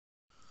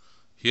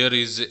Here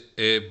is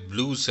a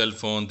blue cell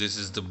phone. This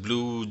is the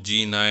BLU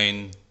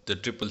G9, the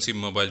triple SIM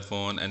mobile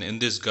phone, and in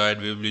this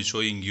guide we will be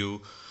showing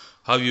you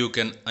how you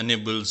can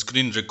enable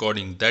screen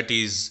recording, that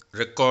is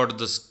record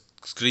the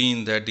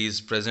screen that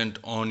is present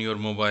on your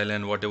mobile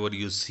and whatever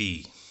you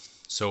see.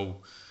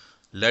 So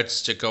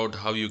let's check out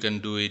how you can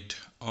do it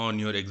on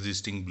your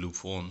existing BLU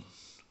phone.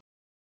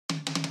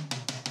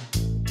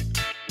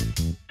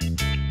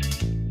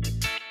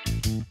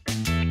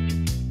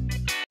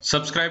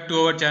 Subscribe to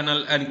our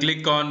channel and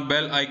click on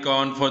bell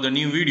icon for the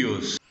new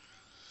videos.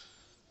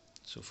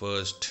 So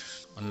first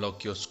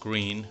unlock your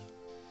screen.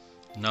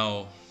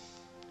 Now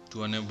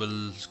to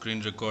enable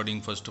screen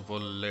recording, first of all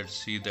let's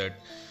see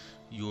that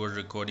you are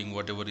recording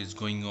whatever is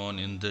going on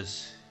in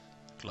this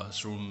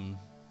classroom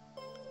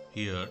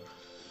here.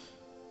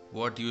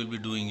 What you will be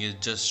doing is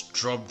just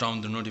drop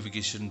down the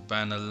notification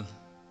panel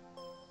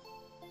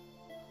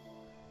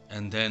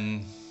and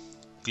then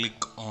click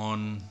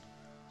on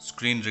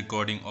screen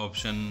recording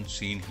option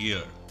seen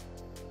here.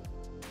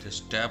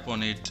 Just tap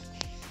on it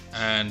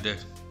and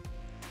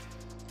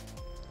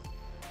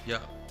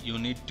you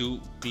need to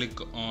click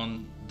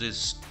on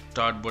this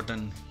start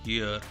button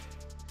here.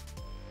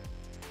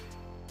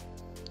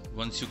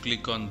 Once you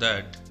click on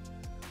that,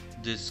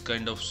 this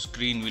kind of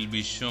screen will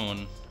be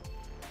shown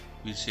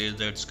which says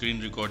that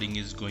screen recording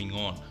is going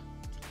on.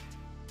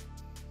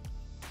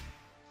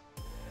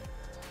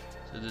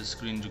 So the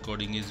screen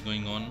recording is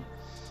going on.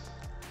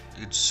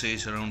 It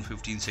says around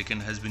 15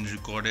 seconds has been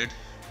recorded.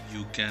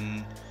 You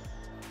can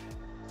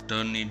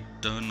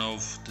turn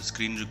off the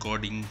screen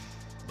recording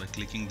by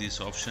clicking this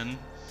option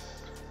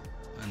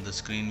and the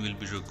screen will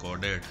be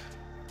recorded.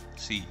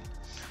 See,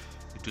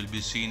 it will be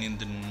seen in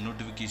the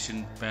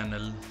notification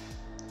panel,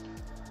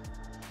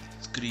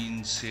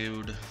 screen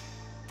saved.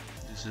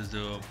 This is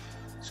the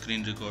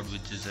screen record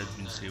which has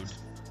been saved.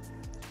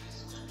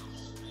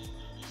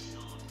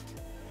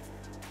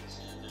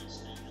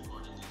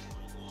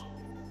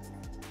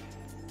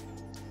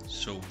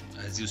 So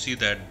as you see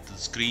that the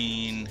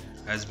screen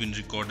has been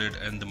recorded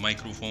and the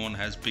microphone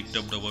has picked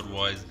up our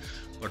voice,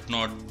 but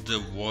not the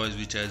voice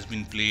which has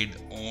been played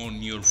on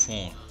your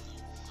phone.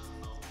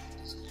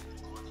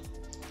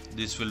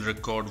 This will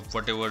record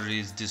whatever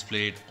is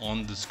displayed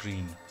on the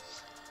screen.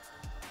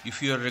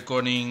 If you are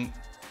recording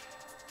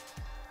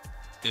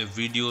a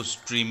video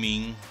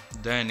streaming,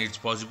 then it's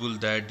possible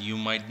that you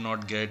might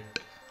not get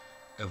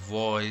a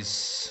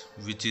voice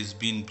which is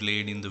being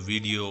played in the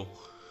video,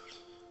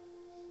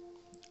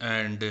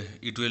 and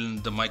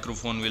the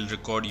microphone will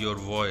record your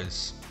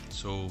voice.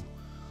 So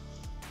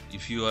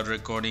if you are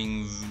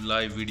recording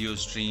live video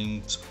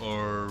streams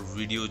or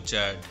video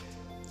chat,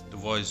 the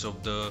voice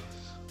of the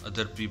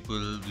other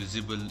people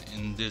visible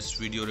in this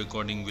video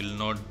recording will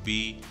not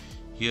be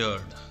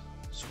heard.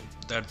 So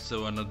that's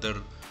another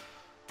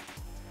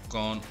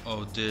con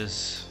of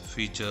this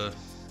feature.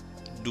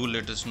 Do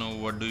let us know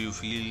what do you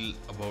feel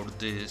about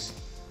this,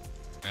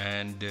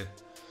 and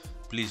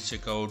please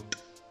check out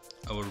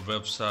our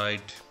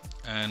website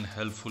and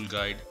helpful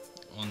guide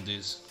on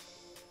this.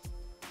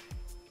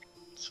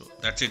 So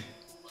that's it.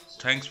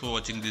 Thanks for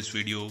watching this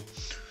video.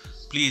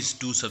 Please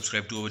do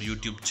subscribe to our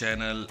YouTube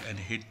channel and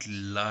hit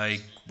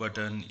like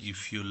button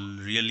if you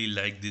really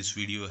like this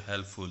video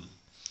helpful.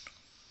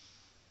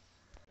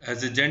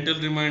 As a gentle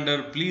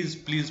reminder, please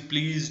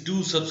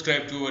do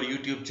subscribe to our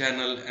YouTube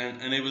channel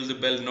and enable the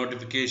bell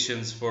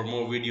notifications for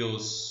more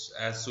videos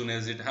as soon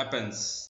as it happens.